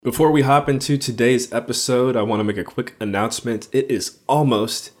Before we hop into today's episode, I want to make a quick announcement. It is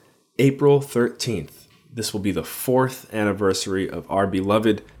almost April 13th. This will be the 4th anniversary of our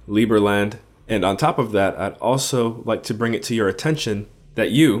beloved Liberland. And on top of that, I'd also like to bring it to your attention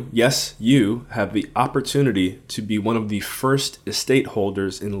that you, yes, you, have the opportunity to be one of the first estate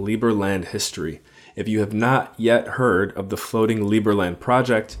holders in Liberland history. If you have not yet heard of the Floating Liberland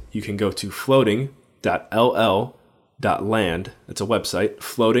project, you can go to floating.ll.land. It's a website,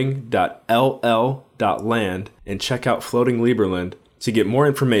 floating.ll.land, and check out Floating Liberland to get more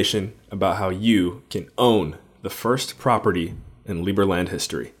information about how you can own the first property in Liberland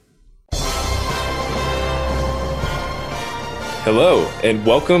history. Hello, and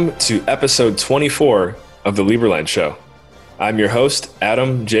welcome to episode 24 of the Liberland Show. I'm your host,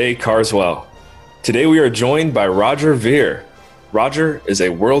 Adam J. Carswell. Today we are joined by Roger Veer. Roger is a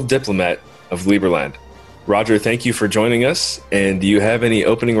world diplomat of Liberland. Roger, thank you for joining us. And do you have any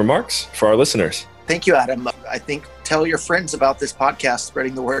opening remarks for our listeners? Thank you, Adam. I think tell your friends about this podcast,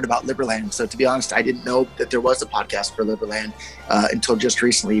 spreading the word about Liberland. So to be honest, I didn't know that there was a podcast for Liberland until just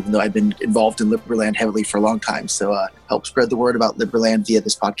recently, even though I've been involved in Liberland heavily for a long time. So help spread the word about Liberland via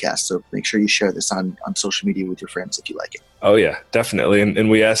this podcast. So make sure you share this on social media with your friends if you like it. Oh yeah, definitely.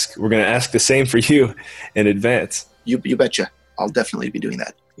 And we're going to ask the same for you in advance. You betcha. I'll definitely be doing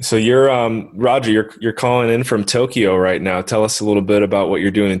that. So you're Roger, you're calling in from Tokyo right now. Tell us a little bit about what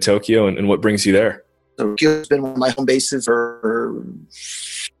you're doing in Tokyo and what brings you there. Tokyo's been one of my home bases for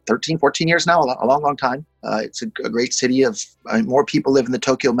 13, 14 years now, a long time. It's a great city more people live in the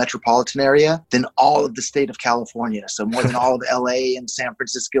Tokyo metropolitan area than all of the state of California. So more than all of LA and San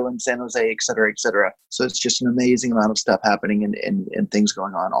Francisco and San Jose, et cetera, et cetera. So it's just an amazing amount of stuff happening and things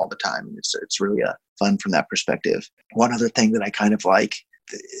going on all the time. It's really fun from that perspective. One other thing that I kind of like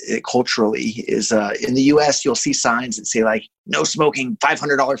culturally is in the US, you'll see signs that say like, no smoking,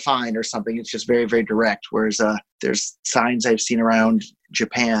 $500 fine or something. It's just very, very direct. Whereas there's signs I've seen around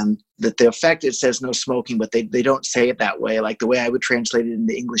Japan that the effect, it says no smoking, but they don't say it that way. Like the way I would translate it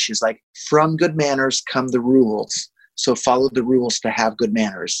into English is like, from good manners come the rules. So follow the rules to have good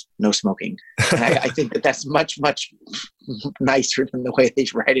manners, no smoking. And I think that's much, much nicer than the way they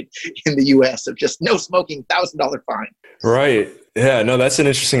write it in the US of just no smoking, $1,000 fine. Right. Yeah, no, that's an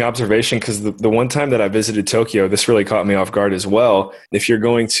interesting observation because the one time that I visited Tokyo, this really caught me off guard as well. If you're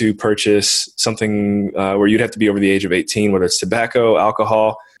going to purchase something where you'd have to be over the age of 18, whether it's tobacco,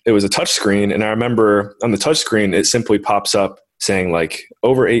 alcohol, it was a touch screen. And I remember on the touch screen, it simply pops up saying like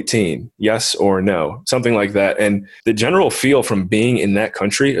over 18, yes or no, something like that. And the general feel from being in that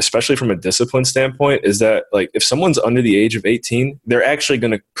country, especially from a discipline standpoint, is that like if someone's under the age of 18, they're actually going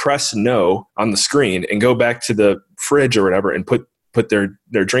to press no on the screen and go back to the fridge or whatever and put their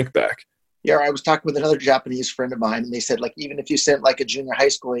drink back. Yeah, I was talking with another Japanese friend of mine and they said like even if you sent like a junior high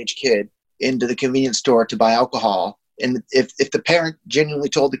school age kid into the convenience store to buy alcohol, and if the parent genuinely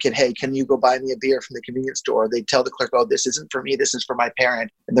told the kid, hey, can you go buy me a beer from the convenience store? They'd tell the clerk, oh, this isn't for me, this is for my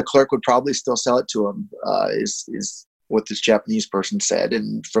parent. And the clerk would probably still sell it to him, is what this Japanese person said.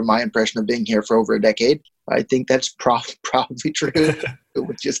 And from my impression of being here for over a decade, I think that's probably true,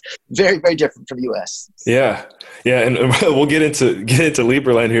 which is very, very different from the U.S. Yeah. Yeah. And we'll get into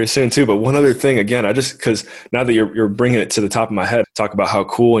Liberland here soon too. But one other thing, again, because now that you're bringing it to the top of my head, talk about how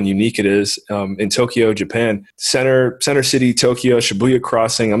cool and unique it is in Tokyo, Japan, center city, Tokyo, Shibuya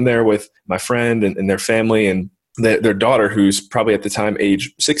Crossing. I'm there with my friend and their family and their daughter, who's probably at the time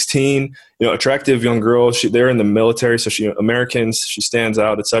age 16, attractive young girl. They're in the military. So Americans, she stands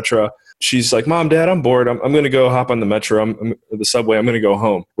out, etc. She's like, Mom, Dad, I'm bored. I'm going to go hop on the metro, the subway. I'm going to go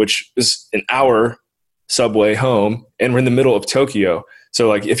home, which is an hour subway home. And we're in the middle of Tokyo. So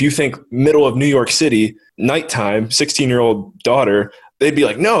like, if you think middle of New York City, nighttime, 16-year-old daughter, they'd be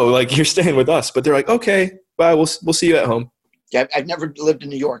like, no, like you're staying with us. But they're like, okay, bye. We'll see you at home. Yeah, I've never lived in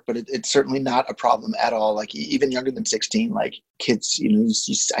New York, but it's certainly not a problem at all. Like even younger than 16, like kids,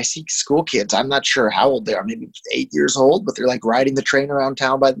 I see school kids. I'm not sure how old they are, maybe 8 years old, but they're like riding the train around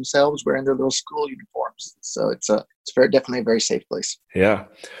town by themselves, wearing their little school uniforms. So it's definitely a very safe place. Yeah.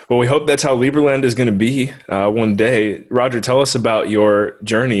 Well, we hope that's how Liberland is going to be one day. Roger, tell us about your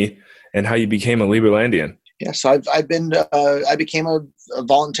journey and how you became a Liberlandian. Yeah, so I became a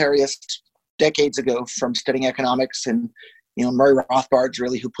voluntarist decades ago from studying economics and. Murray Rothbard's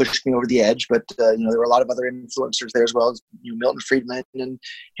really who pushed me over the edge, but there were a lot of other influencers there as well as Milton Friedman and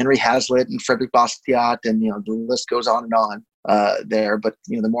Henry Hazlitt and Frederick Bastiat, and the list goes on and on there. But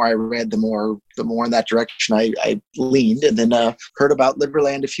the more I read, the more the more in that direction I leaned. And then heard about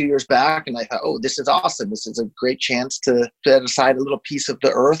Liberland a few years back, and I thought, oh, this is awesome. This is a great chance to set aside a little piece of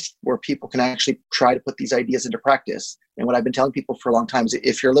the earth where people can actually try to put these ideas into practice. And what I've been telling people for a long time is,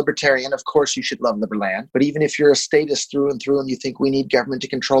 if you're a libertarian, of course you should love Liberland. But even if you're a statist through and through and you think we need government to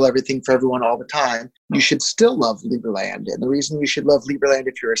control everything for everyone all the time, you should still love Liberland. And the reason you should love Liberland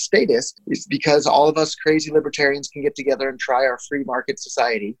if you're a statist is because all of us crazy libertarians can get together and try our free market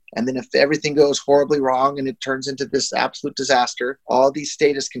society. And then if everything goes horribly wrong and it turns into this absolute disaster, all these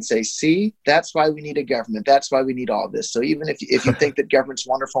statists can say, see, that's why we need a government. That's why we need all this. So even if you think that government's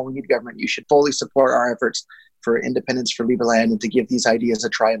wonderful, we need government, you should fully support our efforts for independence for Liberland and to give these ideas a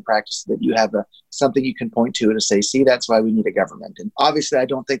try and practice, so that you have something you can point to say, see, that's why we need a government. And obviously, I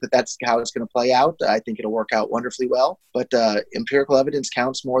don't think that that's how it's going to play out. I think it'll work out wonderfully well, but empirical evidence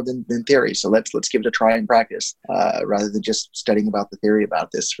counts more than theory. So let's give it a try and practice rather than just studying about the theory about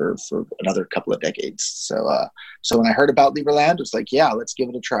this for another couple of decades. So when I heard about Liberland, it was like, yeah, let's give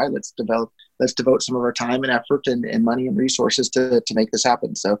it a try. Let's devote some of our time and effort and money and resources to make this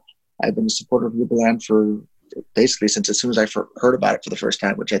happen. So I've been a supporter of Liberland for basically since as soon as I heard about it for the first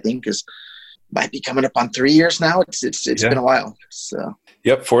time, which I think might be coming up on 3 years now. It's been a while. So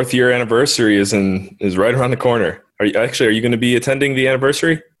yep, 4th year anniversary is right around the corner. Are you going to be attending the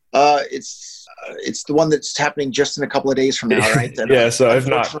anniversary? It's the one that's happening just in a couple of days from now, right? And, yeah, so I've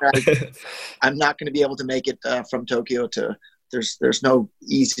not. I'm not going to be able to make it from Tokyo to. There's no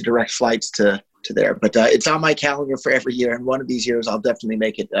easy direct flights to there, but it's on my calendar for every year, and one of these years I'll definitely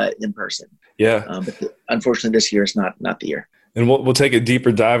make it in person. Yeah, but unfortunately, this year is not the year. And we'll take a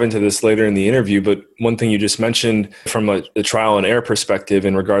deeper dive into this later in the interview. But one thing you just mentioned from a trial and error perspective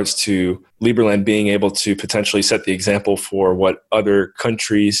in regards to Liberland being able to potentially set the example for what other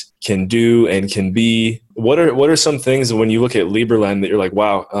countries can do and can be. What are some things when you look at Liberland that you're like,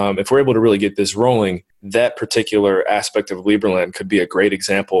 wow, if we're able to really get this rolling, that particular aspect of Liberland could be a great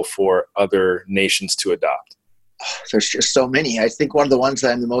example for other nations to adopt? There's just so many. I think one of the ones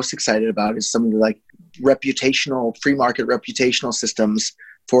that I'm the most excited about is some of the free market reputational systems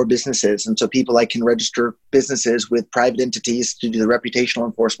for businesses. And so people can register businesses with private entities to do the reputational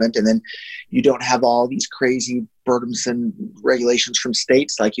enforcement. And then you don't have all these crazy burdensome regulations from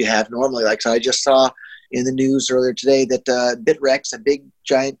states like you have normally. So I just saw in the news earlier today that Bitrex, a big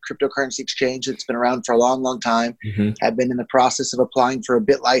giant cryptocurrency exchange that's been around for a long, long time, have been in the process of applying for a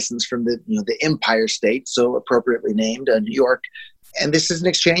bit license from the Empire State, so appropriately named New York. And this is an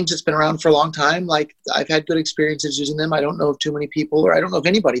exchange that's been around for a long time. I've had good experiences using them. I don't know of too many people, or I don't know of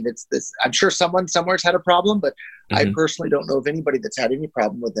anybody that's this. I'm sure someone somewhere's had a problem, but I personally don't know of anybody that's had any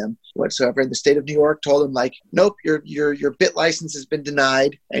problem with them whatsoever. And the state of New York told them, nope, your bit license has been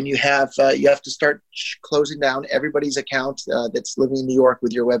denied, and you have to start closing down everybody's account that's living in New York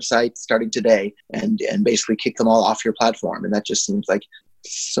with your website starting today, and basically kick them all off your platform. And that just seems like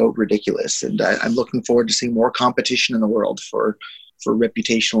so ridiculous. And I'm looking forward to seeing more competition in the world for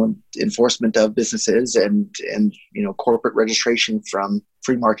reputational enforcement of businesses and corporate registration from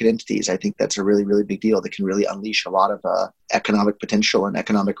free market entities. I think that's a really, really big deal that can really unleash a lot of economic potential and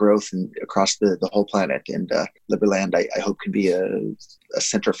economic growth across the whole planet. And Liberland, I hope, can be a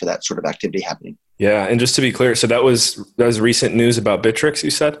center for that sort of activity happening. Yeah, and just to be clear, so that was recent news about Bittrex, you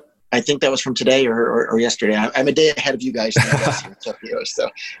said? I think that was from today or yesterday. I'm a day ahead of you guys in Tokyo, so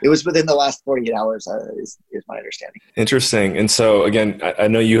it was within the last 48 hours is my understanding. Interesting. And so again, I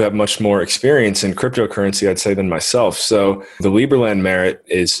know you have much more experience in cryptocurrency, I'd say, than myself. So the Liberland merit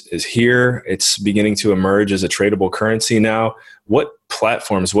is here. It's beginning to emerge as a tradable currency now. What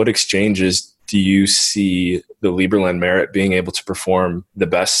platforms, what exchanges do you see the Liberland merit being able to perform the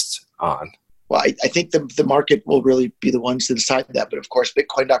best on? Well, I think the market will really be the ones to decide that. But of course,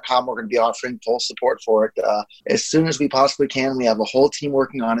 Bitcoin.com, we're going to be offering full support for it as soon as we possibly can. We have a whole team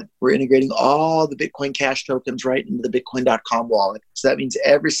working on it. We're integrating all the Bitcoin Cash tokens right into the Bitcoin.com wallet. So that means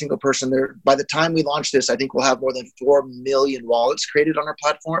every single person there, by the time we launch this, I think we'll have more than 4 million wallets created on our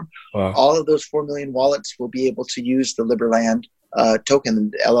platform. Wow. All of those 4 million wallets will be able to use the Liberland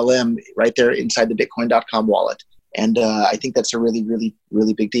token, LLM, right there inside the Bitcoin.com wallet. And I think that's a really, really,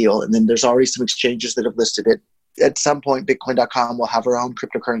 really big deal. And then there's already some exchanges that have listed it. At some point, Bitcoin.com will have our own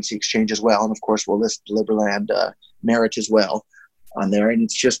cryptocurrency exchange as well. And of course, we'll list Liberland merit as well on there. And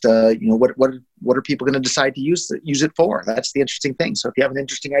it's just, what are people going to decide to use it for? That's the interesting thing. So if you have an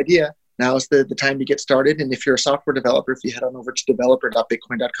interesting idea, now is the time to get started. And if you're a software developer, if you head on over to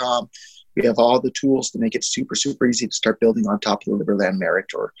developer.bitcoin.com, we have all the tools to make it super, super easy to start building on top of the Liberland merit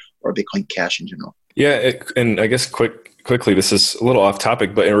or Bitcoin Cash in general. Yeah, and I guess quickly, this is a little off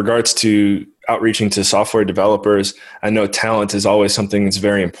topic, but in regards to outreaching to software developers, I know talent is always something that's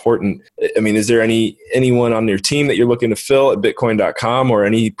very important. I mean, is there anyone on your team that you're looking to fill at Bitcoin.com, or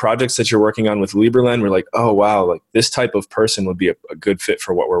any projects that you're working on with Liberland? We're like, oh wow, like this type of person would be a good fit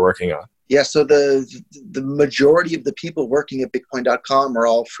for what we're working on. Yeah, so the majority of the people working at Bitcoin.com are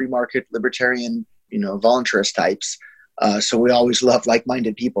all free market, libertarian, voluntarist types. So we always love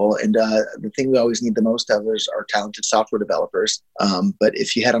like-minded people. And the thing we always need the most of is our talented software developers. But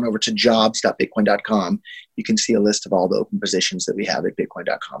if you head on over to jobs.bitcoin.com, you can see a list of all the open positions that we have at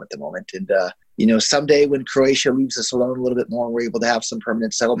bitcoin.com at the moment. And, someday when Croatia leaves us alone a little bit more, we're able to have some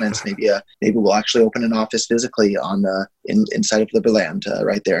permanent settlements. Maybe we'll actually open an office physically inside of Liberland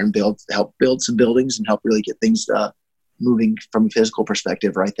right there and help build some buildings and help really get things moving from a physical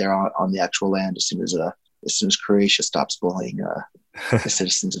perspective right there on the actual land as soon as Croatia stops bullying the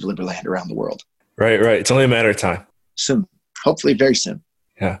citizens of Liberland around the world. Right. It's only a matter of time. Soon. Hopefully very soon.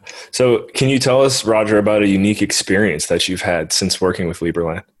 Yeah. So can you tell us, Roger, about a unique experience that you've had since working with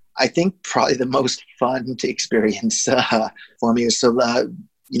Liberland? I think probably the most fun experience for me is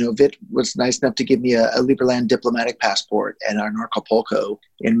Vit was nice enough to give me a Liberland diplomatic passport and an Acapulco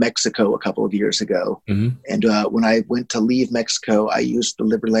in Mexico a couple of years ago. Mm-hmm. And when I went to leave Mexico, I used the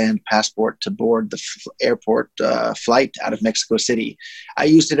Liberland passport to board the airport flight out of Mexico City. I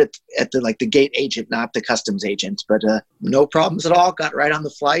used it at the gate agent, not the customs agent, but no problems at all. Got right on the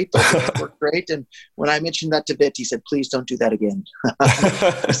flight. It worked great. And when I mentioned that to Vit, he said, "Please don't do that again."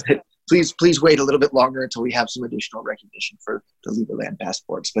 Please wait a little bit longer until we have some additional recognition for the Liberland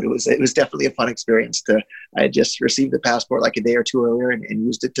passports. But it was definitely a fun experience. I had just received the passport like a day or two earlier and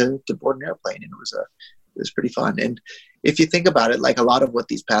used it to board an airplane, and it was pretty fun. And if you think about it, like a lot of what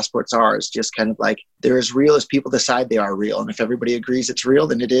these passports are is just kind of like they're as real as people decide they are real. And if everybody agrees it's real,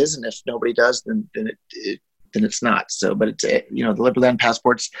 then it is, and if nobody does, then it's not. So, but it's the Liberland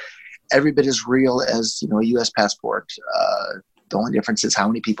passports, every bit as real as a U.S. passport. The only difference is how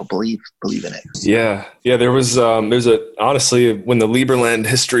many people believe in it. Yeah. There was honestly, when the Liberland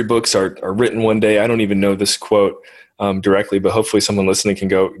history books are written one day, I don't even know this quote directly, but hopefully someone listening can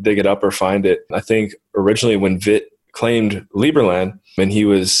go dig it up or find it. I think originally when Vit claimed Liberland, when he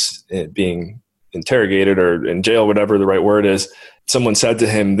was being interrogated or in jail, whatever the right word is, someone said to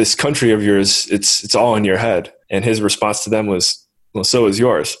him, "This country of yours, it's all in your head." And his response to them was, "Well, so is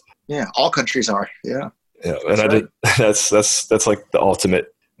yours." Yeah, all countries are. Yeah. Yeah, and that's like the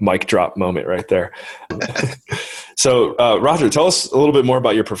ultimate mic drop moment right there. So, Roger, tell us a little bit more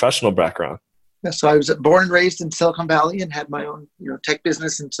about your professional background. Yeah, so I was born and raised in Silicon Valley and had my own, tech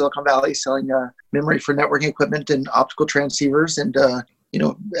business in Silicon Valley, selling memory for networking equipment and optical transceivers, and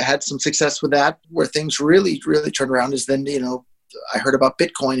had some success with that. Where things really, really turned around is then I heard about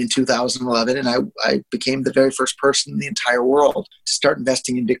Bitcoin in 2011, and I became the very first person in the entire world to start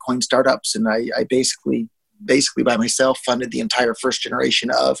investing in Bitcoin startups. And I basically by myself funded the entire first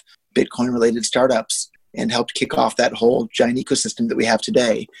generation of Bitcoin-related startups and helped kick off that whole giant ecosystem that we have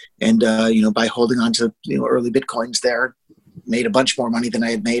today. And by holding on to early Bitcoins there, made a bunch more money than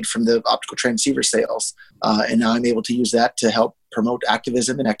I had made from the optical transceiver sales. And now I'm able to use that to help promote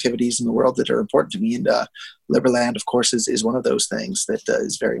activism and activities in the world that are important to me. And Liberland, of course, is one of those things that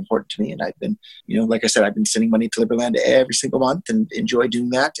is very important to me. And I've been, like I said, I've been sending money to Liberland every single month and enjoy doing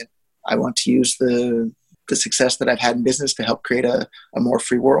that. And I want to use the success that I've had in business to help create a more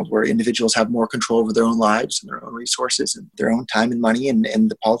free world where individuals have more control over their own lives and their own resources and their own time and money, and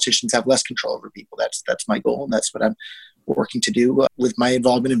the politicians have less control over people. That's my goal, and that's what I'm working to do. With my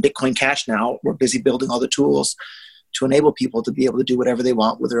involvement in Bitcoin Cash now, we're busy building all the tools to enable people to be able to do whatever they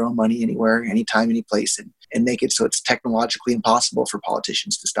want with their own money anywhere, anytime, any place, and make it so it's technologically impossible for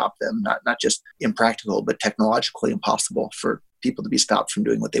politicians to stop them. Not just impractical, but technologically impossible for people to be stopped from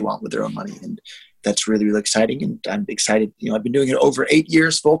doing what they want with their own money. And that's really, really exciting. And I'm excited. I've been doing it over 8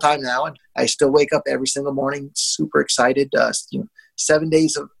 years full time now, and I still wake up every single morning super excited. 7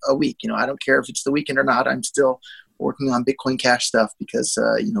 days a week. I don't care if it's the weekend or not. I'm still working on Bitcoin Cash stuff because,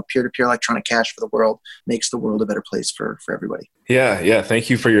 peer-to-peer electronic cash for the world makes the world a better place for everybody. Yeah. Thank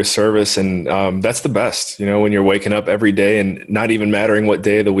you for your service. And that's the best, when you're waking up every day and not even mattering what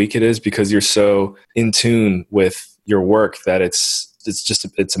day of the week it is, because you're so in tune with your work that it's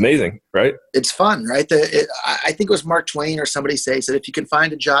amazing, right? It's fun, right? I think it was Mark Twain or somebody said if you can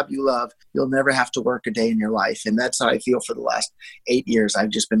find a job you love, you'll never have to work a day in your life. And that's how I feel for the last 8 years. I've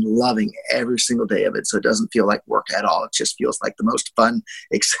just been loving every single day of it. So it doesn't feel like work at all. It just feels like the most fun,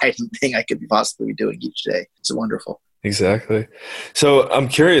 exciting thing I could possibly be doing each day. It's wonderful. Exactly. So I'm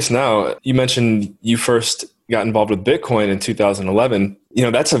curious now, you mentioned you first got involved with Bitcoin in 2011.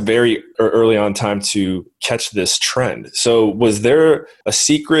 That's a very early on time to catch this trend. So was there a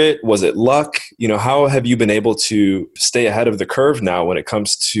secret? Was it luck? How have you been able to stay ahead of the curve now when it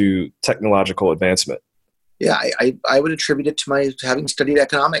comes to technological advancement? Yeah, I would attribute it to my having studied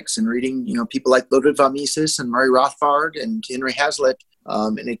economics and reading, people like Ludwig von Mises and Murray Rothbard and Henry Hazlitt.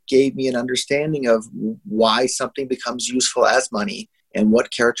 And it gave me an understanding of why something becomes useful as money and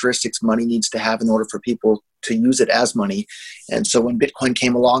what characteristics money needs to have in order for people to use it as money. And so when Bitcoin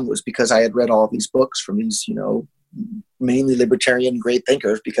came along, it was because I had read all of these books from these, mainly libertarian great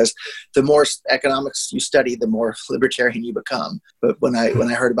thinkers, because the more economics you study, the more libertarian you become. But when I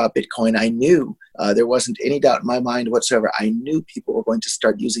heard about Bitcoin, I knew there wasn't any doubt in my mind whatsoever. I knew people were going to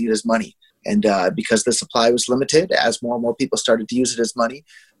start using it as money. And because the supply was limited, as more and more people started to use it as money,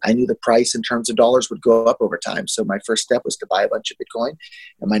 I knew the price in terms of dollars would go up over time. So my first step was to buy a bunch of Bitcoin.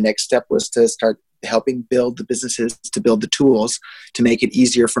 And my next step was to start helping build the businesses, to build the tools to make it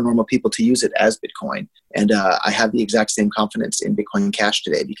easier for normal people to use it as Bitcoin. And I have the exact same confidence in Bitcoin Cash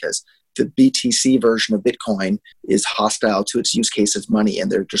today, because the BTC version of Bitcoin is hostile to its use case as money,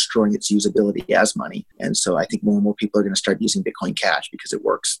 and they're destroying its usability as money. And so I think more and more people are going to start using Bitcoin Cash because it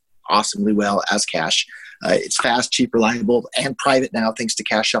works awesomely well as cash. It's fast, cheap, reliable, and private now, thanks to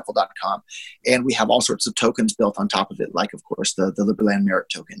cashshuffle.com. And we have all sorts of tokens built on top of it, like, of course, the Liberland Merit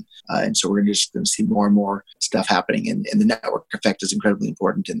token. And so we're just going to see more and more stuff happening. And the network effect is incredibly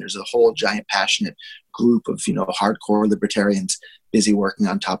important. And there's a whole giant, passionate group of, hardcore libertarians busy working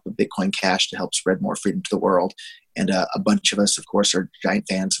on top of Bitcoin Cash to help spread more freedom to the world. And a bunch of us, of course, are giant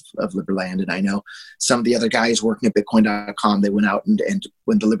fans of Liberland. And I know some of the other guys working at Bitcoin.com, they went out and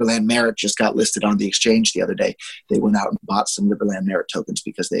when the Liberland Merit just got listed on the exchange the other day, they went out and bought some Liberland Merit tokens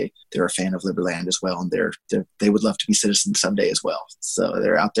because they're a fan of Liberland as well. And they would love to be citizens someday as well. So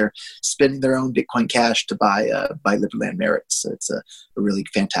they're out there spending their own Bitcoin Cash to buy Liberland Merit. So it's a really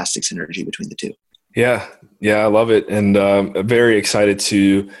fantastic synergy between the two. Yeah, I love it. And very excited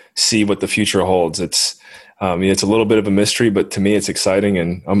to see what the future holds. It's a little bit of a mystery, but to me, it's exciting,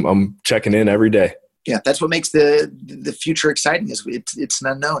 and I'm checking in every day. Yeah, that's what makes the future exciting. Is it's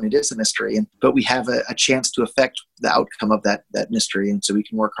an unknown. It is a mystery, but we have a chance to affect the outcome of that mystery, and so we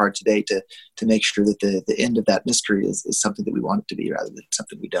can work hard today to make sure that the end of that mystery is something that we want it to be, rather than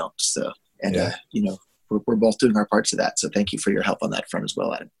something we don't. So, and we're both doing our parts of that. So, thank you for your help on that front as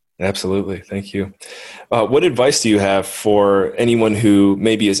well, Adam. Absolutely. Thank you. What advice do you have for anyone who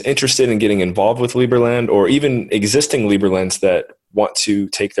maybe is interested in getting involved with Liberland, or even existing Liberlands that want to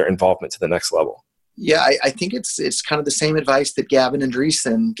take their involvement to the next level? Yeah, I think it's kind of the same advice that Gavin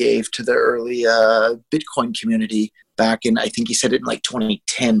Andresen gave to the early Bitcoin community back in, I think he said it in like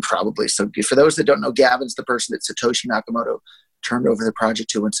 2010 probably. So for those that don't know, Gavin's the person that Satoshi Nakamoto turned over the project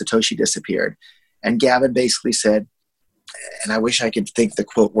to when Satoshi disappeared. And Gavin basically said, and I wish I could think the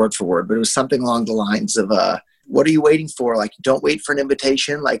quote word for word, but it was something along the lines of, what are you waiting for? Like, don't wait for an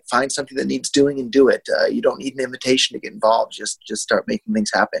invitation. Like, find something that needs doing and do it. You don't need an invitation to get involved. Just start making things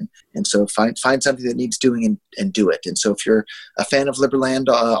happen. And so find something that needs doing and do it. And so if you're a fan of Liberland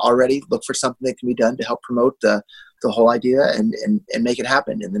already, look for something that can be done to help promote the whole idea and make it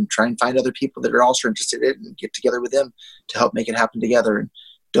happen. And then try and find other people that are also interested in it and get together with them to help make it happen together. And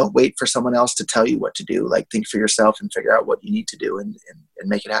don't wait for someone else to tell you what to do. Like, think for yourself and figure out what you need to do and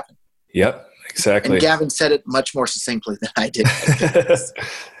make it happen. Yep, exactly. And Gavin said it much more succinctly than I did.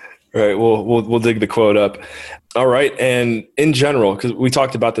 Right. We'll dig the quote up. All right. And in general, because we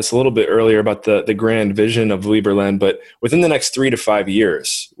talked about this a little bit earlier about the grand vision of Liberland, but within the next 3 to 5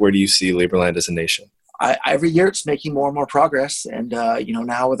 years, where do you see Liberland as a nation? Every year it's making more and more progress. And,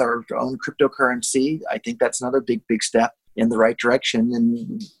 now with our own cryptocurrency, I think that's another big step in the right direction.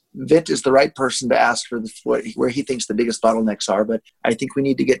 And Vit is the right person to ask for where he thinks the biggest bottlenecks are. But I think we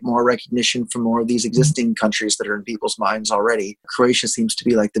need to get more recognition from more of these existing countries that are in people's minds already. Croatia seems to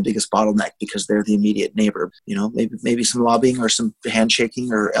be like the biggest bottleneck because they're the immediate neighbor. Maybe some lobbying or some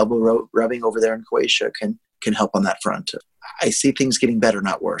handshaking or elbow rubbing over there in Croatia can help on that front. I see things getting better,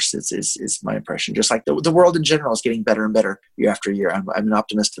 not worse. Is my impression. Just like the world in general is getting better and better year after year. I'm an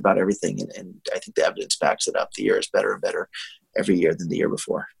optimist about everything, and I think the evidence backs it up. The year is better and better every year than the year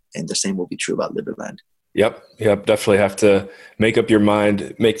before, and the same will be true about Liberland. Yep. Definitely have to make up your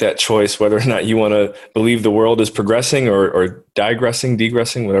mind, make that choice whether or not you want to believe the world is progressing or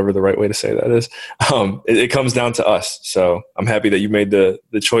degressing, whatever the right way to say that is. It comes down to us. So I'm happy that you made the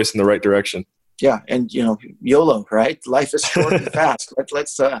choice in the right direction. Yeah, and YOLO, right? Life is short and fast.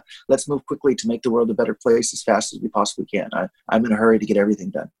 Let's move quickly to make the world a better place as fast as we possibly can. I'm in a hurry to get everything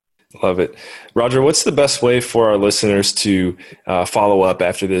done. Love it. Roger, what's the best way for our listeners to follow up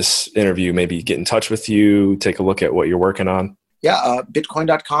after this interview? Maybe get in touch with you, take a look at what you're working on?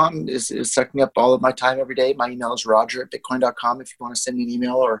 Bitcoin.com is sucking up all of my time every day. My email is roger@bitcoin.com if you want to send me an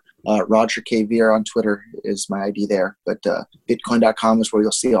email, or Roger K. Veer on Twitter is my ID there. But Bitcoin.com is where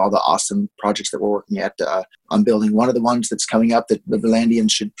you'll see all the awesome projects that we're working at on building. One of the ones that's coming up that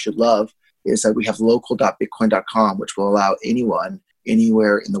Liberlandians should love is that we have local.bitcoin.com, which will allow anyone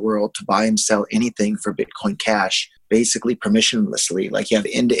anywhere in the world to buy and sell anything for Bitcoin Cash, basically permissionlessly. Like you have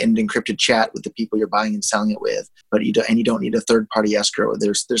end-to-end encrypted chat with the people you're buying and selling it with, but you don't need a third-party escrow.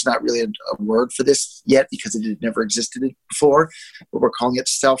 There's not really a word for this yet because it had never existed before, but we're calling it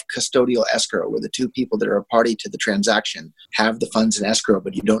self-custodial escrow, where the two people that are a party to the transaction have the funds in escrow,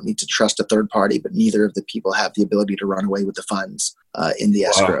 but you don't need to trust a third party, but neither of the people have the ability to run away with the funds in the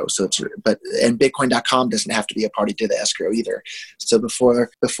escrow. Wow. And Bitcoin.com doesn't have to be a party to the escrow either. So before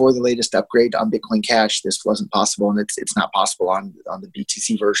the latest upgrade on Bitcoin Cash, this wasn't possible, and it's not possible on the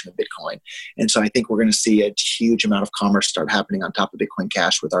BTC version of Bitcoin. And so I think we're going to see a huge amount of commerce start happening on top of Bitcoin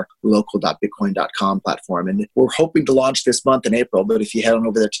Cash with our local.bitcoin.com platform. And we're hoping to launch this month in April, but if you head on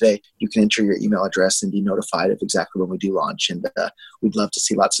over there today, you can enter your email address and be notified of exactly when we do launch. And we'd love to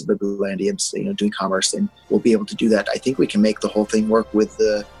see lots of Liberlandians doing commerce, and we'll be able to do that. I think we can make the whole thing work with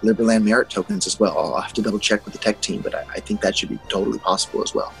the Liberland merit tokens as well. I'll have to double check with the tech team, but I think that should be totally possible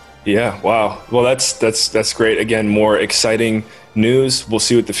as well. Yeah. Wow. Well, that's great. Again, more exciting news. We'll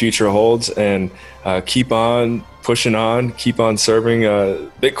see what the future holds, and keep on pushing on, keep on serving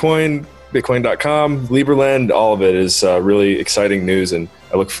Bitcoin, Bitcoin.com, Liberland. All of it is really exciting news, and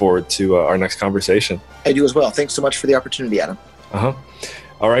I look forward to our next conversation. I do as well. Thanks so much for the opportunity, Adam.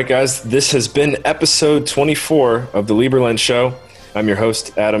 All right, guys. This has been episode 24 of the Liberland Show. I'm your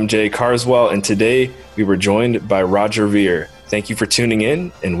host, Adam J. Carswell, and today we were joined by Roger Veer. Thank you for tuning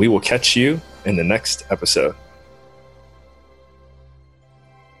in, and we will catch you in the next episode.